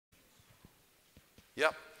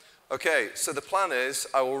Yep. Okay, so the plan is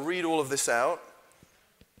I will read all of this out.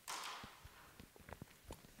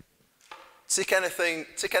 Tick anything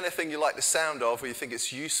you like the sound of, or you think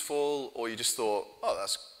it's useful, or you just thought, oh,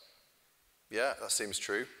 that seems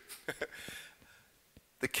true.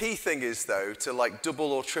 The key thing is, though, to like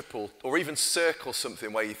double or triple, or even circle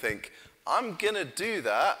something where you think, I'm going to do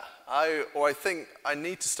that, or I think I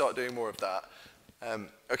need to start doing more of that.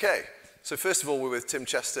 Okay, so first of all, we're with Tim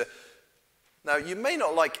Chester. Now, you may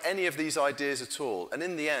not like any of these ideas at all, and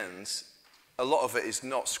in the end, a lot of it is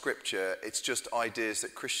not scripture, it's just ideas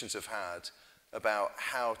that Christians have had about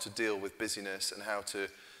how to deal with busyness and how to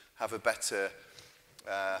have a better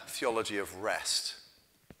theology of rest.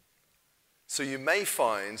 So you may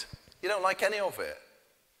find you don't like any of it,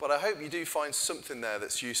 but I hope you do find something there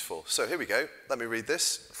that's useful. So here we go. Let me read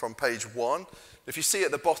this from page 1. If you see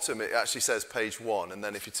at the bottom, it actually says page 1, and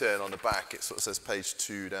then if you turn on the back, it sort of says page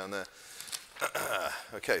 2 down there.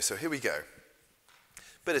 Okay, so here we go.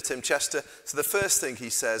 Bit of Tim Chester. So the first thing he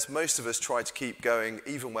says, most of us try to keep going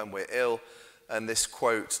even when we're ill. And this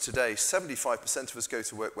quote today, 75% of us go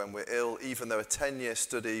to work when we're ill, even though a 10-year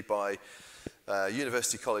study by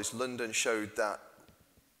University College London showed that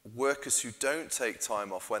workers who don't take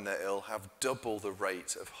time off when they're ill have double the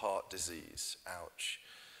rate of heart disease. Ouch.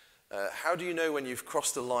 How do you know when you've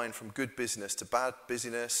crossed the line from good business to bad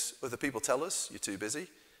busyness? Other people tell us you're too busy.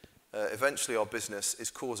 Eventually our business is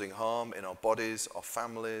causing harm in our bodies, our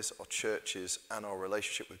families, our churches, and our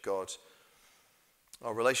relationship with God.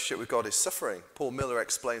 Our relationship with God is suffering. Paul Miller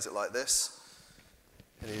explains it like this.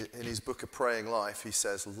 In his book, A Praying Life, he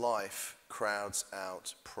says, life crowds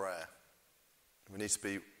out prayer. We need to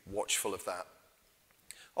be watchful of that.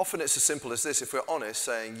 Often it's as simple as this. If we're honest,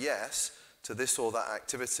 saying yes to this or that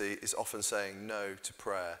activity is often saying no to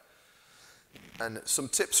prayer. And some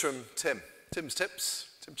tips from Tim. Tim's tips,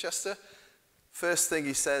 Tim Chester. First thing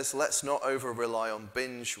he says, let's not over-rely on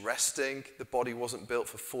binge resting. The body wasn't built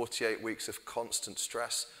for 48 weeks of constant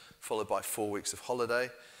stress, followed by 4 weeks of holiday,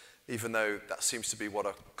 even though that seems to be what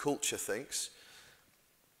our culture thinks.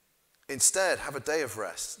 Instead, have a day of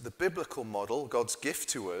rest. The biblical model, God's gift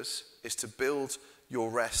to us, is to build your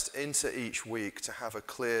rest into each week to have a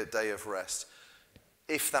clear day of rest,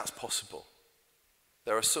 if that's possible.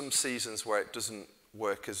 There are some seasons where it doesn't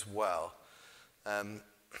work as well.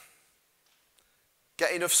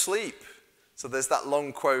 Get enough sleep. So there's that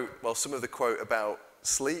long quote, well, some of the quote about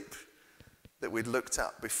sleep that we'd looked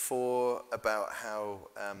at before, about how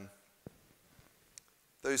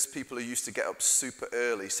those people who used to get up super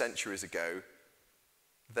early centuries ago,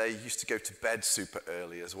 they used to go to bed super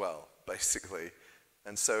early as well, basically.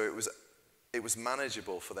 And so it was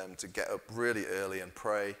manageable for them to get up really early and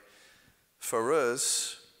pray. For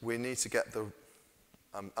us, we need to get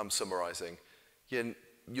I'm summarizing.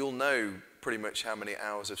 You'll know pretty much how many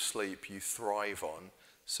hours of sleep you thrive on.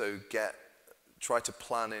 So try to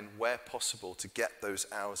plan in where possible to get those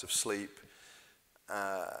hours of sleep.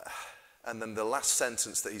 And then the last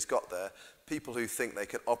sentence that he's got there, people who think they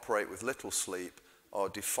can operate with little sleep are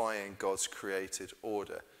defying God's created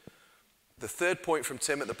order. The third point from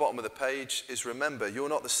Tim at the bottom of the page is, remember, you're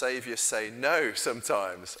not the Savior, say no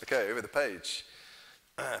sometimes. Okay, over the page.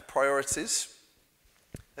 Priorities.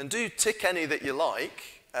 And do tick any that you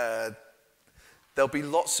like. There'll be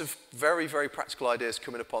lots of very, very practical ideas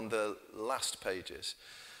coming up on the last pages.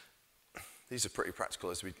 These are pretty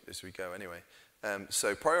practical as we go anyway.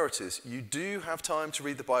 So priorities. You do have time to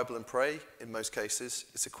read the Bible and pray in most cases.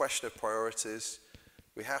 It's a question of priorities.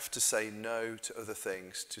 We have to say no to other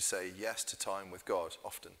things to say yes to time with God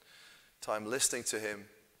often. Time listening to him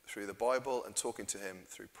through the Bible and talking to him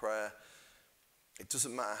through prayer. It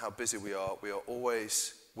doesn't matter how busy we are. We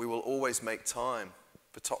will always make time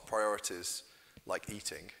for top priorities like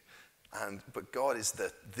eating. But God is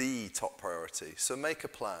the top priority. So make a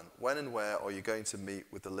plan. When and where are you going to meet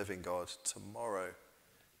with the living God tomorrow?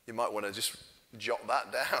 You might want to just jot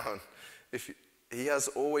that down. He has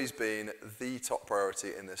always been the top priority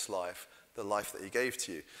in this life, the life that he gave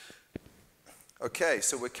to you. Okay,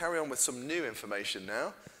 so we'll carry on with some new information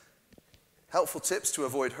now. Helpful tips to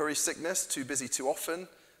avoid hurry sickness, too busy too often.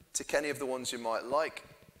 Tick any of the ones you might like.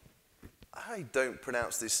 I don't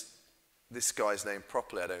pronounce this guy's name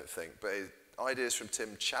properly, I don't think, but ideas from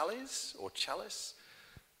Tim Chalice or Chalice?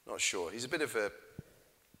 Not sure. He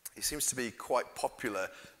seems to be quite popular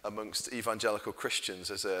amongst evangelical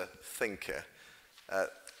Christians as a thinker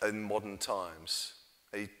in modern times.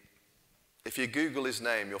 If you Google his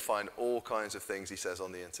name, you'll find all kinds of things he says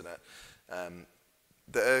on the internet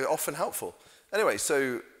that are often helpful. Anyway,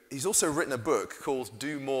 so he's also written a book called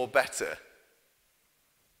Do More Better,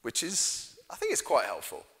 which is, I think it's quite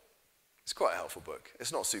helpful. It's quite a helpful book.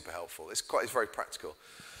 It's not super helpful. It's very practical.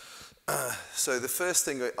 So the first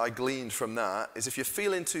thing I gleaned from that is if you're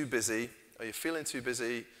feeling too busy,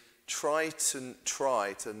 try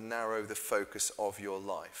to narrow the focus of your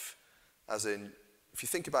life. As in, if you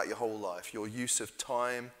think about your whole life, your use of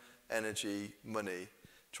time, energy, money,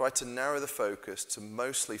 try to narrow the focus to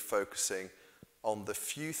mostly focusing on the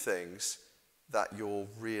few things that you're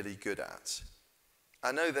really good at.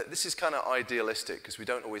 I know that this is kind of idealistic because we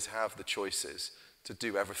don't always have the choices to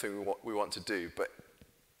do everything we want to do, but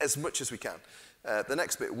as much as we can. The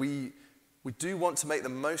next bit, we do want to make the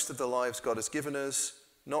most of the lives God has given us,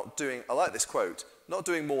 I like this quote, not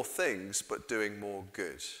doing more things, but doing more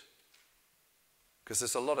good. Because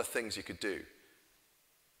there's a lot of things you could do,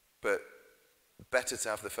 but better to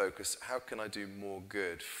have the focus, how can I do more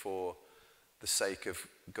good for the sake of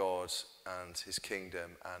God and his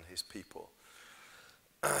kingdom and his people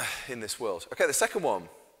in this world? Okay, the second one,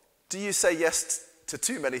 do you say yes to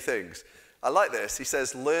too many things? I like this. He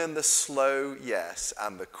says, learn the slow yes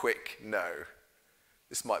and the quick no.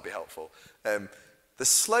 This might be helpful. The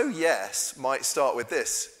slow yes might start with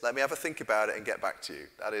this. Let me have a think about it and get back to you.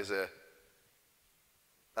 That is a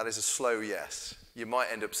slow yes. You might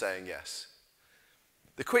end up saying yes.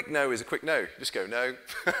 The quick no is a quick no. Just go, no.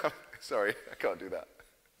 Sorry, I can't do that.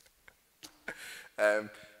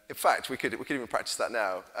 In fact, we could even practice that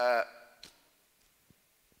now.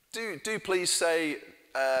 Do please say,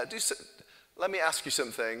 let me ask you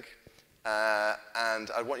something,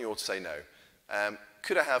 and I want you all to say no.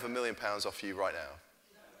 Could I have £1 million off you right now?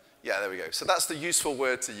 Yeah, there we go. So that's the useful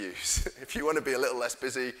word to use. If you want to be a little less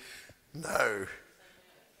busy, no.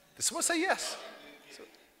 Did someone say yes?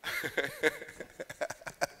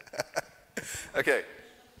 Okay.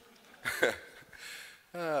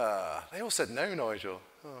 They all said no, Nigel.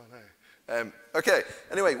 Oh, no. Okay,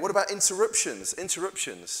 anyway, what about interruptions?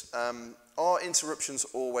 Are interruptions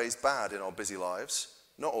always bad in our busy lives?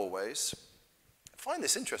 Not always. I find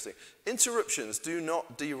this interesting. Interruptions do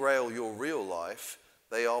not derail your real life.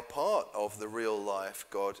 They are part of the real life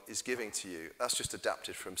God is giving to you. That's just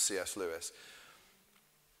adapted from C.S. Lewis.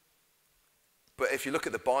 But if you look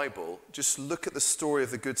at the Bible, just look at the story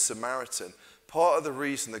of the Good Samaritan. Part of the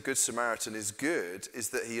reason the Good Samaritan is good is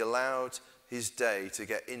that he allowed his day to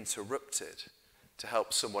get interrupted to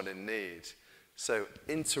help someone in need. So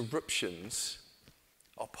interruptions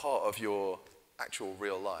are part of your actual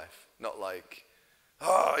real life, not like,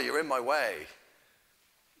 oh, you're in my way.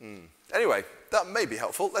 Anyway, that may be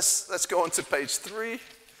helpful. Let's go on to page 3.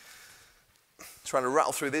 Trying to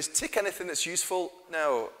rattle through this. Tick anything that's useful.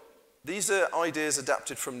 Now, these are ideas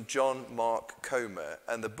adapted from John Mark Comer,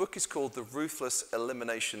 and the book is called The Ruthless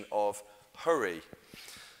Elimination of Hurry.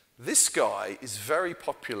 This guy is very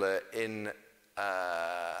popular in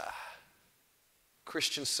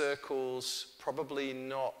Christian circles, probably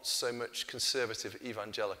not so much conservative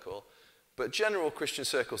evangelical, but general Christian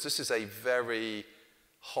circles. This is a very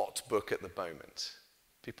hot book at the moment.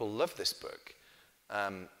 People love this book.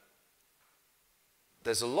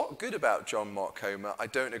 There's a lot good about John Mark Comer. I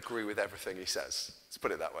don't agree with everything he says. Let's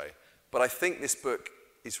put it that way. But I think this book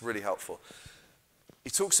is really helpful. He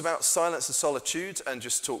talks about silence and solitude and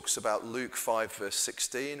just talks about Luke 5 verse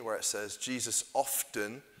 16 where it says, Jesus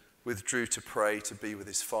often withdrew to pray to be with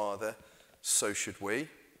his Father. So should we.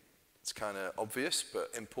 It's kind of obvious but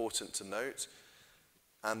important to note.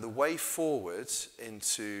 And the way forward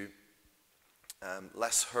into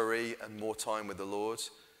less hurry and more time with the Lord,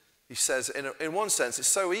 he says, in one sense, it's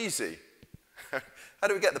so easy. How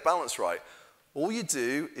do we get the balance right? All you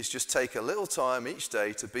do is just take a little time each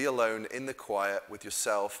day to be alone in the quiet with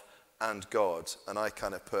yourself and God. And I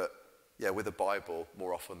kind of put, with the Bible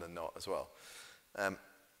more often than not as well. And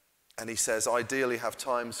he says, ideally have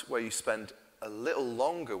times where you spend a little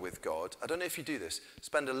longer with God. I don't know if you do this.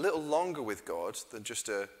 Spend a little longer with God than just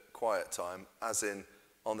a quiet time, as in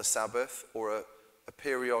on the Sabbath, or a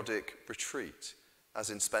periodic retreat,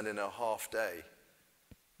 as in spending a half day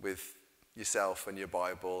with yourself and your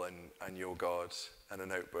Bible and your God and a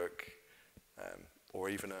notebook, or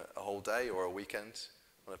even a whole day or a weekend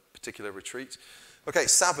on a particular retreat. Okay,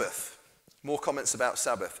 Sabbath. More comments about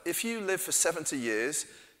Sabbath. If you live for 70 years,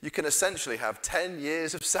 you can essentially have 10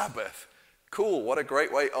 years of Sabbath. Cool, what a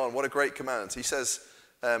great way on, what a great command. He says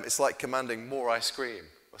it's like commanding more ice cream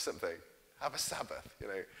or something. Have a Sabbath,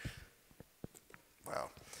 Wow.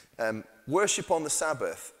 Worship on the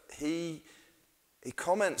Sabbath. He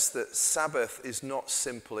comments that Sabbath is not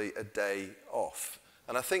simply a day off.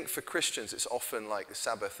 And I think for Christians, it's often like the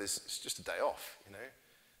Sabbath is just a day off,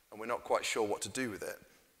 and we're not quite sure what to do with it.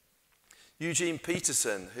 Eugene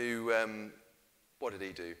Peterson, who, what did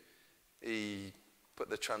he do? He put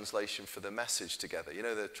the translation for the Message together. You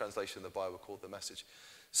know the translation of the Bible called the Message.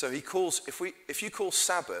 So he calls, if you call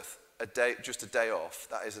Sabbath a day, just a day off,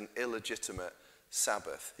 that is an illegitimate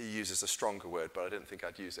Sabbath. He uses a stronger word, but I didn't think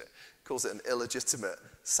I'd use it. He calls it an illegitimate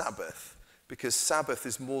Sabbath because Sabbath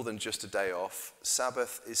is more than just a day off.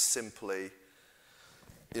 Sabbath is simply,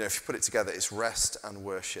 if you put it together, it's rest and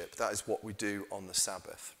worship. That is what we do on the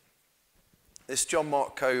Sabbath. This John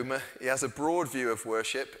Mark Comer, he has a broad view of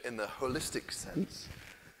worship in the holistic sense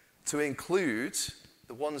to include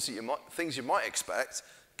the ones that things you might expect,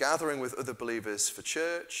 gathering with other believers for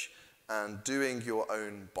church and doing your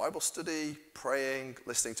own Bible study, praying,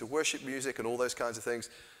 listening to worship music and all those kinds of things.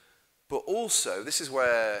 But also, this is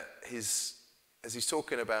where as he's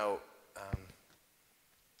talking about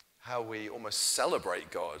how we almost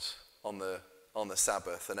celebrate God on the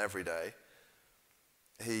Sabbath and every day,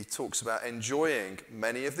 he talks about enjoying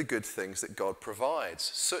many of the good things that God provides,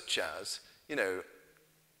 such as,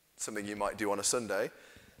 something you might do on a Sunday.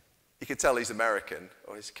 You could tell he's American,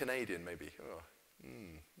 or he's Canadian maybe.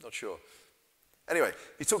 Not sure. Anyway,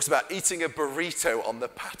 he talks about eating a burrito on the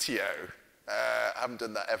patio. I haven't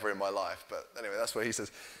done that ever in my life, but anyway, that's what he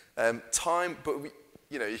says. You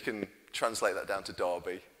can translate that down to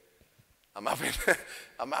Derby. I'm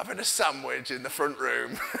having a sandwich in the front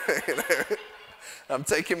room. I'm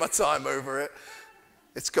taking my time over it.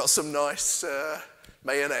 It's got some nice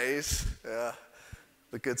mayonnaise,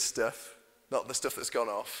 the good stuff. Not the stuff that's gone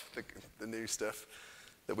off, the new stuff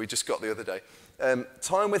that we just got the other day.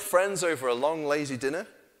 Time with friends over a long, lazy dinner.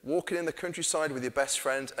 Walking in the countryside with your best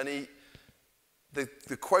friend. And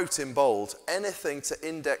the quote in bold, anything to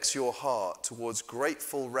index your heart towards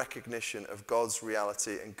grateful recognition of God's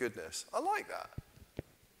reality and goodness. I like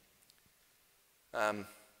that.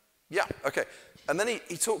 Okay. And then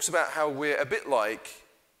he talks about how we're a bit like,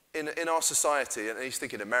 in our society, and he's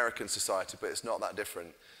thinking American society, but it's not that different,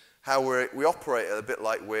 how we operate a bit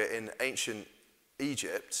like we're in ancient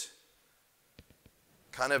Egypt,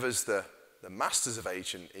 kind of as the masters of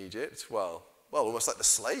ancient Egypt, well, almost like the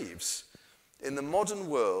slaves. In the modern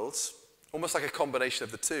world, almost like a combination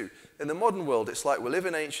of the two. In the modern world, it's like we live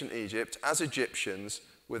in ancient Egypt as Egyptians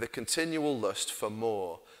with a continual lust for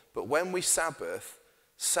more. But when we Sabbath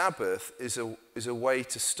is a way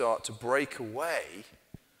to start to break away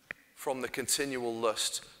from the continual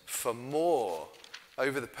lust for more.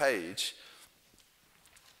 Over the page.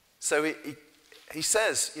 So he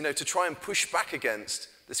says, to try and push back against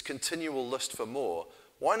this continual lust for more,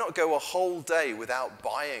 why not go a whole day without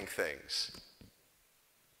buying things?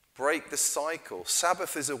 Break the cycle.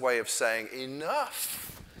 Sabbath is a way of saying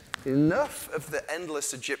enough. Enough of the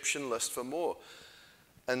endless Egyptian lust for more.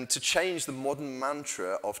 And to change the modern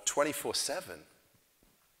mantra of 24/7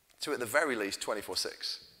 to at the very least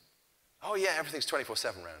 24/6. Oh yeah, everything's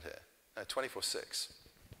 24/7 around here. 24/6.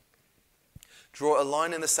 Draw a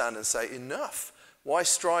line in the sand and say, enough. Why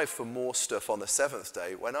strive for more stuff on the seventh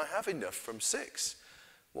day when I have enough from 6?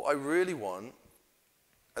 What I really want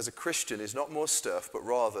as a Christian is not more stuff, but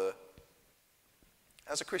rather,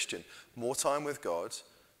 as a Christian, more time with God,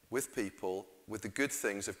 with people, with the good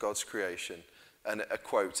things of God's creation. And a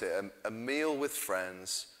quote here, a meal with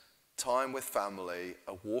friends, time with family,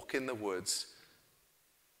 a walk in the woods,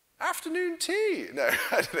 afternoon tea. No,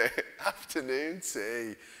 I don't know. Afternoon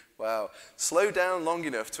tea. Wow. Slow down long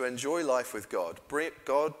enough to enjoy life with God.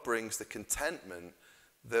 God brings the contentment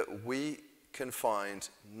that we can find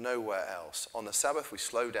nowhere else. On the Sabbath, we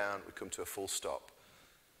slow down, we come to a full stop.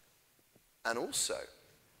 And also,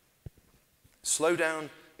 slow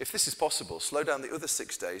down, if this is possible, slow down the other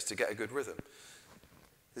 6 days to get a good rhythm.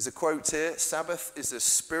 There's a quote here, Sabbath is a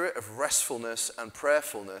spirit of restfulness and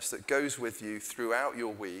prayerfulness that goes with you throughout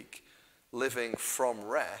your week, living from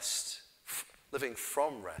rest, the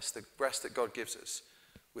rest that God gives us,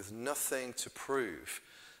 with nothing to prove.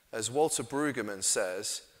 As Walter Brueggemann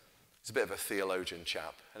says, he's a bit of a theologian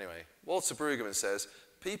chap. Anyway, Walter Brueggemann says,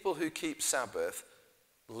 people who keep Sabbath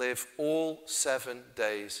live all 7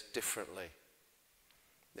 days differently.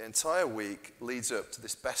 The entire week leads up to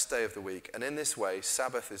this best day of the week, and in this way,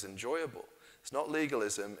 Sabbath is enjoyable. It's not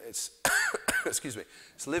legalism, it's,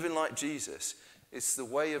 it's living like Jesus. It's the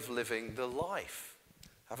way of living the life.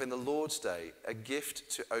 Having the Lord's Day, a gift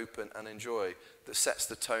to open and enjoy that sets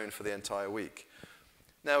the tone for the entire week.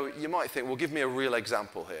 Now, you might think, well, give me a real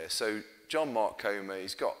example here. So, John Mark Comer,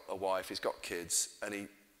 he's got a wife, he's got kids, and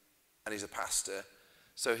he's a pastor.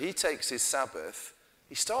 So he takes his Sabbath,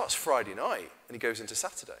 he starts Friday night, and he goes into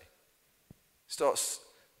Saturday. That's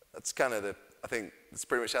kind of I think that's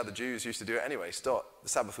pretty much how the Jews used to do it anyway. The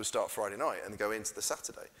Sabbath would start Friday night and go into the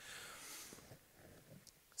Saturday.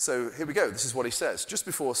 So here we go. This is what he says. Just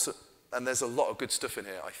before And there's a lot of good stuff in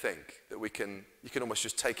here, I think, that you can almost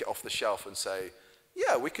just take it off the shelf and say,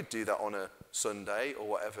 yeah, we could do that on a Sunday or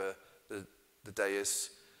whatever the day is.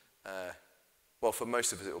 Well, for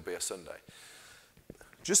most of us, it will be a Sunday.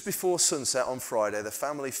 Just before sunset on Friday, the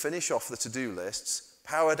family finish off the to-do lists,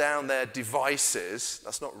 power down their devices.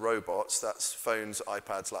 That's not robots, that's phones,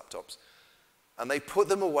 iPads, laptops. And they put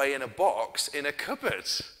them away in a box in a cupboard.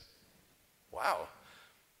 Wow.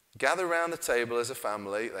 Gather around the table as a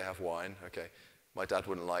family. They have wine. Okay, my dad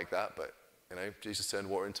wouldn't like that, but, Jesus turned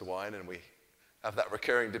water into wine, and we have that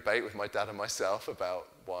recurring debate with my dad and myself about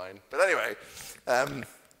wine. But anyway,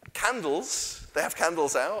 candles. They have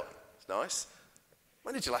candles out. It's nice.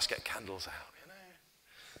 When did you last get candles out?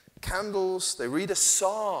 Candles. They read a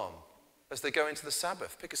psalm as they go into the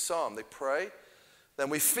Sabbath. Pick a psalm. They pray. Then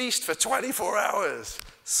we feast for 24 hours.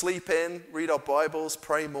 Sleep in, read our Bibles,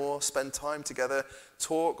 pray more, spend time together,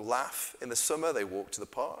 talk, laugh. In the summer, they walk to the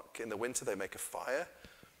park. In the winter, they make a fire.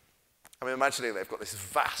 I'm imagining they've got this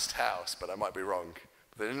vast house, but I might be wrong,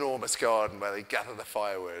 with an enormous garden where they gather the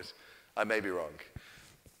firewood. I may be wrong.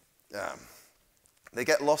 They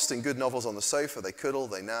get lost in good novels on the sofa. They cuddle,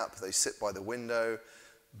 they nap, they sit by the window,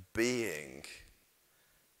 being.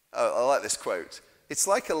 Oh, I like this quote. It's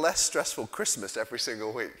like a less stressful Christmas every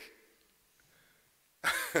single week.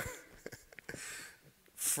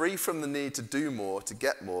 Free from the need to do more, to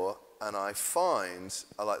get more, and I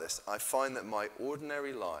like this, I find that my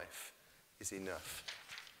ordinary life is enough.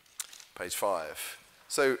 Page 5.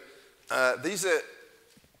 So these are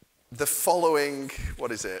the following,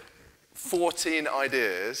 14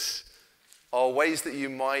 ideas are ways that you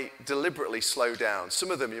might deliberately slow down.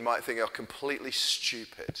 Some of them you might think are completely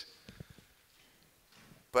stupid.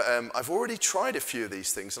 But I've already tried a few of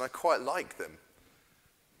these things, and I quite like them.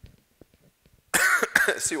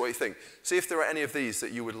 See what you think. See if there are any of these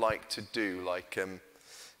that you would like to do.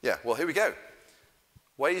 Well, here we go.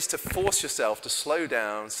 Ways to force yourself to slow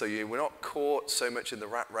down so we're not caught so much in the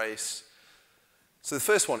rat race. So the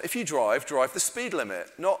first one, if you drive the speed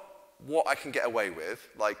limit. Not what I can get away with.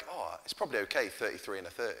 It's probably okay, 33 and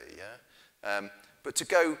a 30, yeah? But to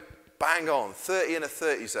go bang on, 30 in a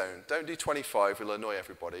 30 zone. Don't do 25, it'll annoy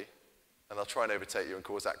everybody. And they'll try and overtake you and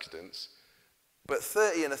cause accidents. But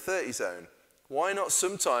 30 in a 30 zone. Why not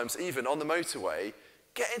sometimes, even on the motorway,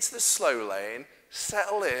 get into the slow lane,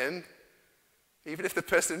 settle in, even if the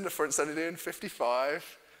person in the front's only doing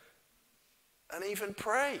 55, and even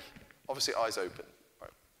pray. Obviously, eyes open.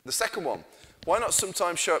 Right. The second one, why not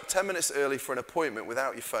sometimes show up 10 minutes early for an appointment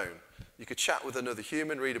without your phone? You could chat with another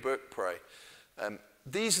human, read a book, pray.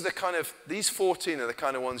 These 14 are the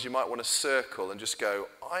kind of ones you might want to circle and just go,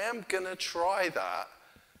 I am going to try that.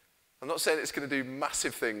 I'm not saying it's going to do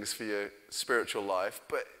massive things for your spiritual life,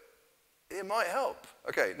 but it might help.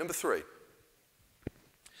 Okay, number 3.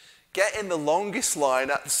 Get in the longest line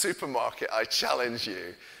at the supermarket, I challenge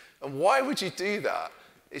you. And why would you do that?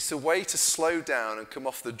 It's a way to slow down and come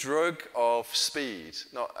off the drug of speed.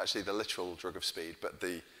 Not actually the literal drug of speed, but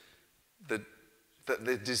the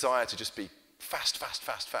desire to just be fast, fast,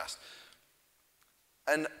 fast, fast.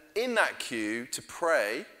 And in that queue, to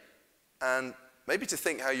pray and maybe to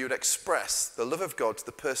think how you would express the love of God to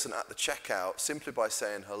the person at the checkout simply by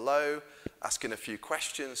saying hello, asking a few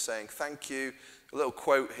questions, saying thank you. A little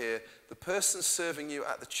quote here, the person serving you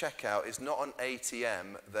at the checkout is not an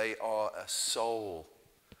ATM, they are a soul.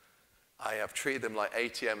 I have treated them like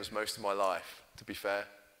ATMs most of my life, to be fair.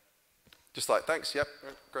 Just like, thanks, yep,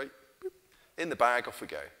 great. In the bag, off we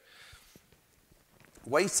go.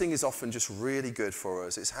 Waiting is often just really good for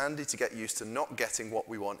us. It's handy to get used to not getting what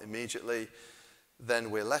we want immediately.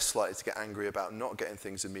 Then we're less likely to get angry about not getting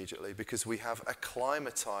things immediately because we have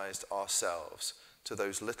acclimatized ourselves to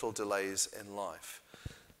those little delays in life.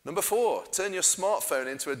 Number 4, turn your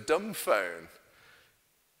smartphone into a dumb phone.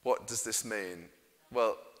 What does this mean?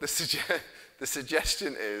 Well, the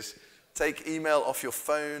suggestion is take email off your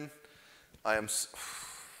phone. I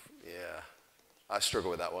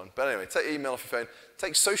struggle with that one. But anyway, take email off your phone.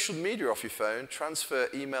 Take social media off your phone. Transfer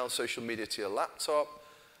email, social media to your laptop.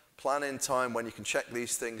 Plan in time when you can check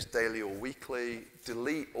these things daily or weekly.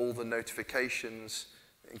 Delete all the notifications.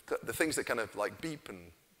 The things that kind of like beep and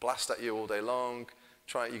blast at you all day long.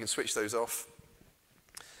 You can switch those off.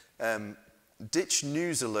 Ditch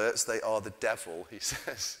news alerts, they are the devil, he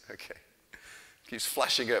says. Okay. Keeps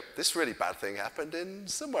flashing up. This really bad thing happened in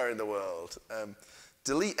somewhere in the world.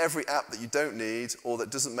 Delete every app that you don't need or that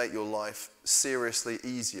doesn't make your life seriously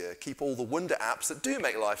easier. Keep all the wonder apps that do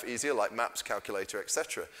make life easier, like maps, calculator,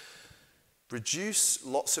 etc. Reduce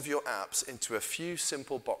lots of your apps into a few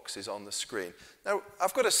simple boxes on the screen. Now,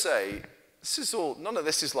 I've got to say, none of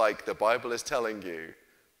this is like the Bible is telling you.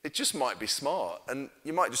 It just might be smart. And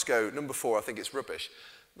you might just go, number 4, I think it's rubbish.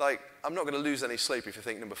 Like, I'm not going to lose any sleep if you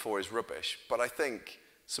think number 4 is rubbish, but I think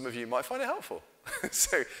some of you might find it helpful.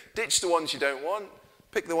 So ditch the ones you don't want.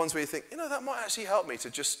 Pick the ones where you think, that might actually help me to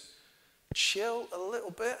just chill a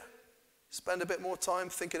little bit. Spend a bit more time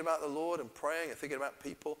thinking about the Lord and praying and thinking about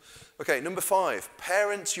people. Okay, number 5,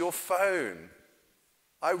 parent your phone.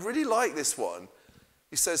 I really like this one.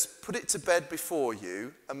 He says, put it to bed before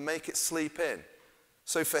you and make it sleep in.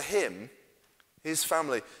 So for him, his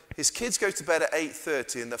family, his kids go to bed at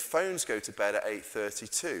 8:30 and the phones go to bed at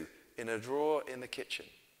 8:32 in a drawer in the kitchen.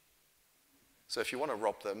 So if you want to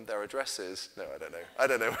rob them, their address is, no, I don't know. I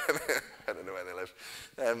don't know where they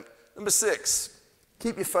live. Number 6,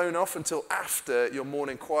 keep your phone off until after your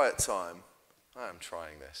morning quiet time. I'm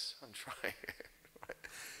trying this. I'm trying it. Right.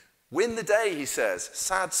 Win the day, he says.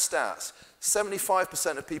 Sad stats.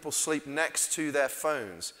 75% of people sleep next to their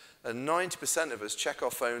phones, and 90% of us check our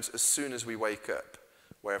phones as soon as we wake up,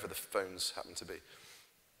 wherever the phones happen to be.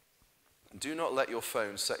 Do not let your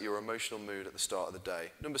phone set your emotional mood at the start of the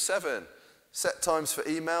day. Number 7, set times for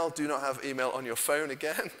email. Do not have email on your phone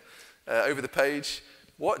again. Over the page.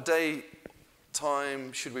 What day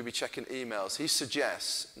time should we be checking emails? He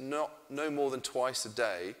suggests no more than twice a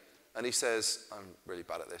day, and he says, I'm really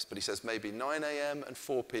bad at this, but he says maybe 9 a.m. and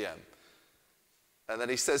 4 p.m. And then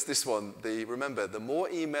he says this one, remember, the more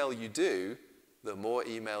email you do, the more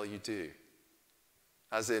email you do.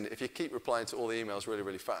 As in, if you keep replying to all the emails really,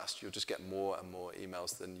 really fast, you'll just get more and more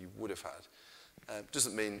emails than you would have had.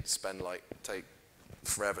 Doesn't mean take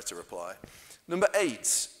forever to reply. Number 8,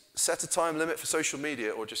 set a time limit for social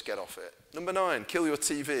media or just get off it. Number 9, kill your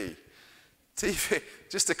TV.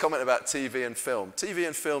 Just a comment about TV and film. TV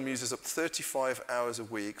and film uses up 35 hours a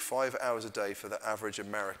week, 5 hours a day for the average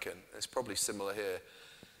American. It's probably similar here.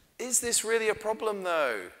 Is this really a problem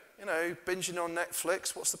though? Binging on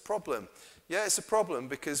Netflix, what's the problem? Yeah, it's a problem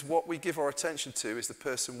because what we give our attention to is the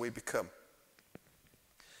person we become.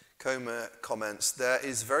 Comer comments, there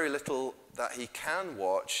is very little that he can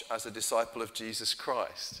watch as a disciple of Jesus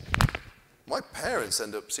Christ. My parents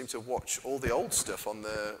seem to watch all the old stuff on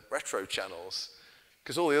the retro channels,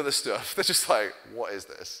 because all the other stuff, they're just like, what is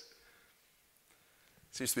this?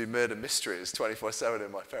 Seems to be murder mysteries 24/7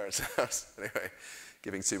 in my parents' house. Anyway,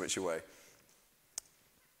 giving too much away.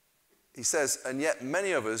 He says, and yet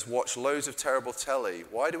many of us watch loads of terrible telly.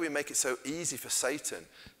 Why do we make it so easy for Satan?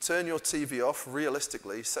 Turn your TV off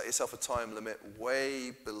realistically, set yourself a time limit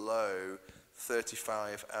way below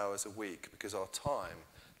 35 hours a week, because our time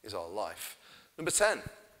is our life. Number 10.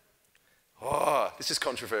 Oh, this is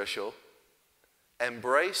controversial.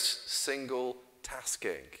 Embrace single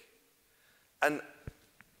tasking. And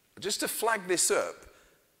just to flag this up,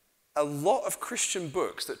 a lot of Christian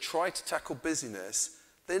books that try to tackle busyness,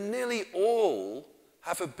 they nearly all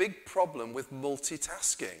have a big problem with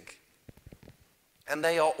multitasking. And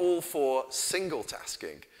they are all for single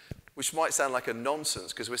tasking, which might sound like a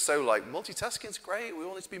nonsense because we're so like, multitasking's great, we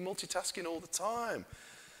all need to be multitasking all the time.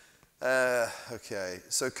 Okay,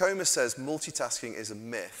 so Comer says multitasking is a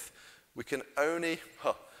myth. We can only,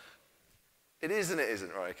 it is and it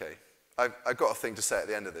isn't, right, okay. I've got a thing to say at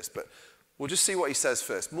the end of this, but we'll just see what he says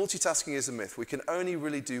first. Multitasking is a myth. We can only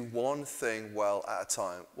really do one thing well at a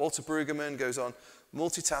time. Walter Brueggemann goes on,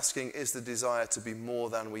 multitasking is the desire to be more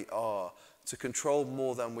than we are, to control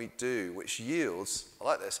more than we do, which yields, I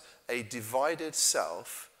like this, a divided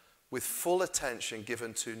self with full attention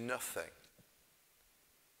given to nothing.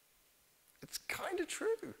 It's kind of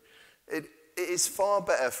true. It is far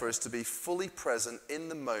better for us to be fully present in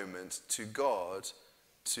the moment to God,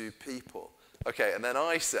 to people. Okay, and then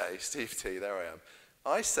I say, Steve T, there I am.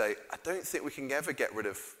 I say, I don't think we can ever get rid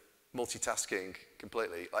of multitasking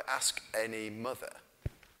completely. Like, ask any mother.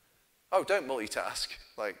 Oh, don't multitask.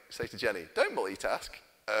 Like, say to Jenny, don't multitask.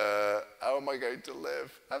 How am I going to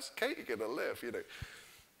live? How's Katie going to live,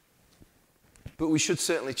 But we should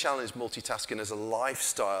certainly challenge multitasking as a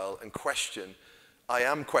lifestyle and question. I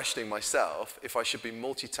am questioning myself if I should be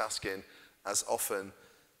multitasking as often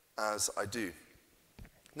as I do.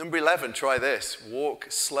 Number 11, try this. Walk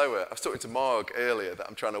slower. I was talking to Marg earlier that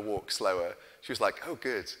I'm trying to walk slower. She was like, oh,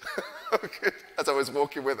 good. Oh, good. As I was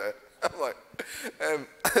walking with her. I'm like,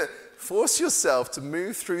 force yourself to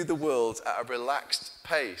move through the world at a relaxed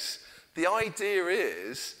pace. The idea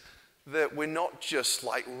is that we're not just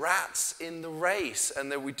like rats in the race and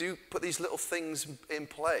that we do put these little things in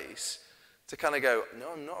place to kind of go,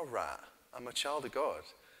 no, I'm not a rat. I'm a child of God.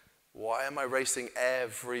 Why am I racing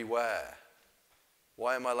everywhere?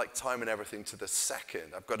 Why am I like timing everything to the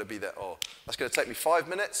second? I've got to be there. Oh, that's going to take me 5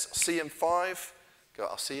 minutes. I'll see you in 5. Go,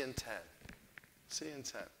 I'll see you in 10. See you in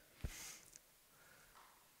 10.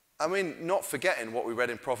 I mean, not forgetting what we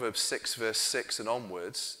read in Proverbs 6, verse 6 and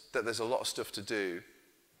onwards, that there's a lot of stuff to do.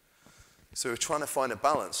 So we're trying to find a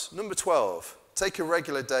balance. Number 12, take a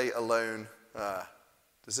regular day alone.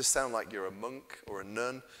 Does this sound like you're a monk or a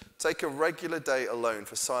nun? Take a regular day alone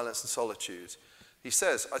for silence and solitude. He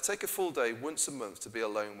says, I take a full day once a month to be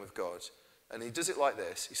alone with God. And he does it like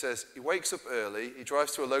this. He says, he wakes up early, he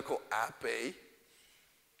drives to a local abbey,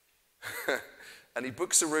 and he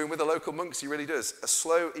books a room with the local monks. He really does. A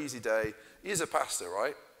slow, easy day. He is a pastor,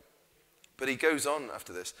 right? But he goes on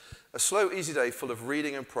after this. A slow, easy day full of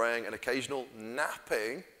reading and praying and occasional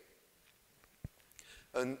napping.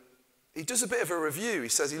 And he does a bit of a review. He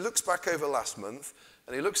says he looks back over last month,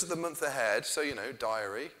 and he looks at the month ahead. So,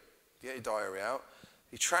 diary. Get your diary out.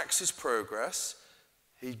 He tracks his progress.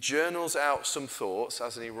 He journals out some thoughts,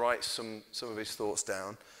 as in he writes some of his thoughts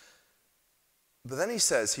down. But then he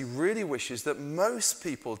says he really wishes that most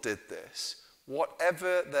people did this,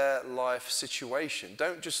 whatever their life situation.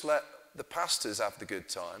 Don't just let the pastors have the good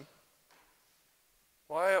time.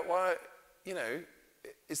 Why,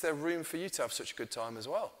 is there room for you to have such a good time as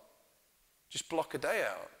well? Just block a day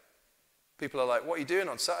out. People are like, what are you doing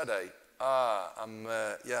on Saturday? I'm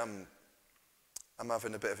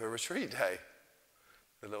having a bit of a retreat day.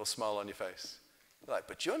 A little smile on your face. You're like,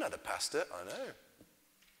 but you're not a pastor. I know.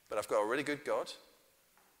 But I've got a really good God,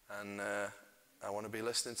 and I want to be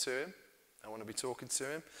listening to him. I want to be talking to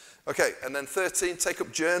him. Okay, and then 13, take up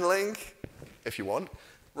journaling, if you want.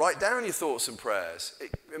 Write down your thoughts and prayers.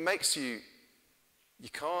 It makes you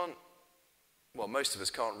can't, well, most of us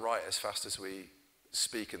can't write as fast as we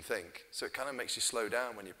speak and think. So it kind of makes you slow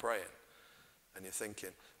down when you're praying and you're thinking.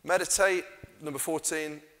 Meditate, number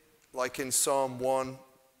 14, like in Psalm 1,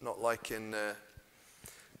 not like in...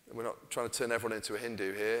 We're not trying to turn everyone into a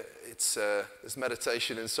Hindu here. There's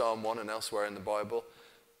meditation in Psalm 1 and elsewhere in the Bible.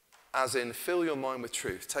 As in, fill your mind with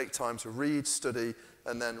truth. Take time to read, study,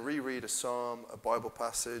 and then reread a psalm, a Bible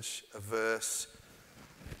passage, a verse.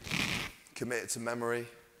 Commit it to memory.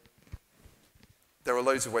 There are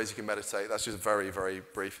loads of ways you can meditate. That's just very, very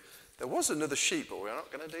brief. There was another sheet, but we're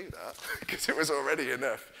not going to do that because it was already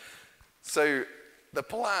enough. So the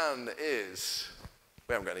plan is,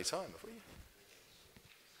 we haven't got any time, have we?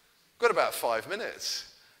 Got about 5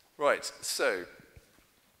 minutes. Right, so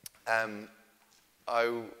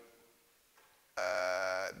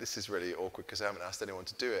this is really awkward because I haven't asked anyone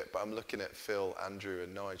to do it, but I'm looking at Phil, Andrew,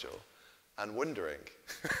 and Nigel and wondering.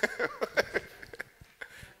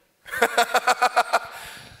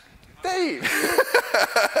 Dave!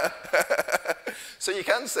 So you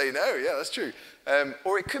can say no, yeah, that's true.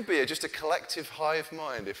 Or it could be just a collective hive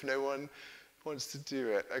mind if no one wants to do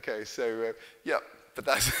it. Okay, so, yeah. But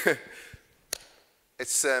that's,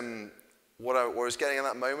 it's, what I was getting at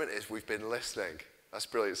that moment is we've been listening. That's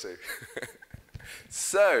brilliant, Sue.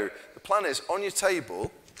 So, the plan is on your table,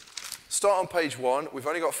 start on page 1. We've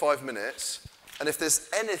only got 5 minutes. And if there's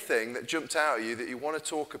anything that jumped out at you that you want to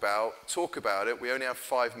talk about it. We only have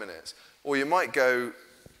 5 minutes. Or you might go,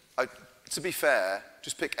 to be fair,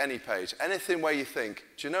 just pick any page. Anything where you think,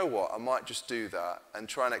 do you know what, I might just do that and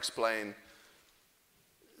try and explain.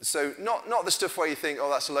 So not the stuff where you think, oh,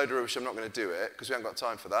 that's a load of rubbish, I'm not going to do it, because we haven't got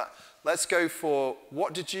time for that. Let's go for,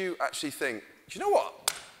 what did you actually think? Do you know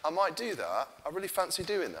what? I might do that. I really fancy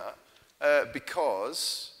doing that.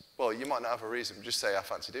 Because, well, you might not have a reason. Just say, I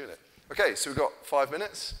fancy doing it. Okay, so we've got 5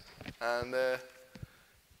 minutes. And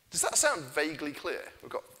does that sound vaguely clear? We've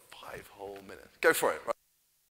got 5 whole minutes. Go for it. Right.